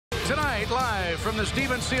Tonight, live from the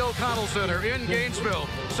Stephen C. O'Connell Center in Gainesville,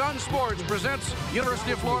 Sun Sports presents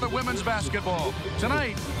University of Florida women's basketball.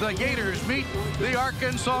 Tonight, the Gators meet the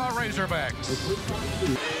Arkansas Razorbacks.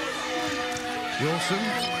 Wilson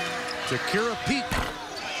to Kira Peak.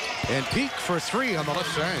 And Peak for three on the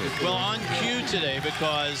left side. Well, on cue today,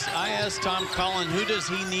 because I asked Tom Cullen, who does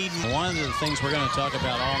he need? One of the things we're going to talk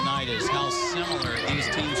about all night is how similar these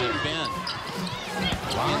teams have been.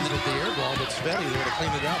 Bonds with the air ball, but Sveti there to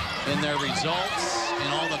clean it up. In their results,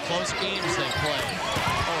 in all the close games they play.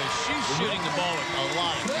 Oh, she's shooting the ball with a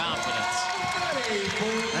lot of confidence.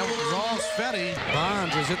 That was all Sveti.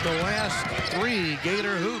 Bonds has hit the last three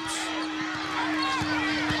Gator hoops.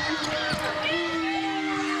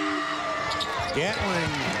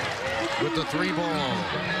 Gatling with the three ball.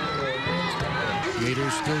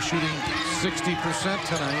 Gators still shooting 60%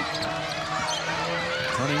 tonight.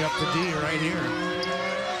 Turning up the D right here.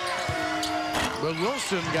 But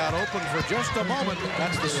Wilson got open for just a moment.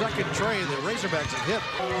 That's the second tray that Razorbacks have hit.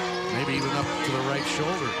 Maybe even up to the right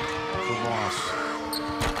shoulder for Moss.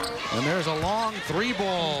 And there's a long three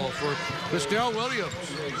ball for Christelle Williams.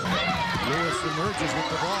 Lewis emerges with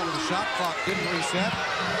the ball, and the shot clock didn't reset.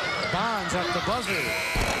 Bonds at the buzzer.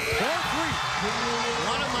 4-3.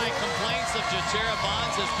 One of my complaints of Jatera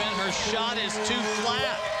Bonds has been her shot is too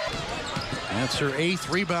flat. That's her 8th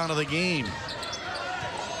rebound of the game.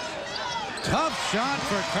 Tough shot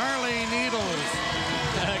for Carly Needles.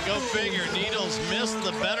 Go figure. Needles missed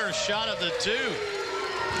the better shot of the two.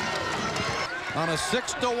 On a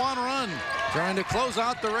 6-1 run, trying to close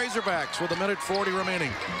out the Razorbacks with 1:40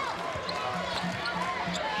 remaining.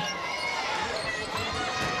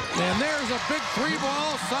 And there's a big three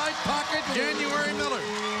ball, side pocket, January Miller.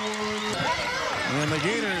 And the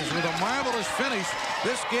Gators with a marvelous finish.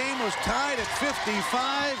 This game was tied at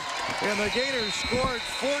 55, and the Gators scored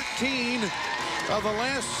 14 of the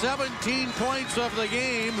last 17 points of the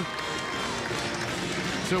game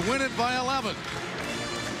to win it by 11.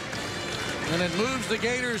 And it moves the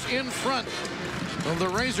Gators in front of the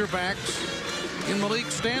Razorbacks in the league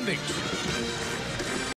standings.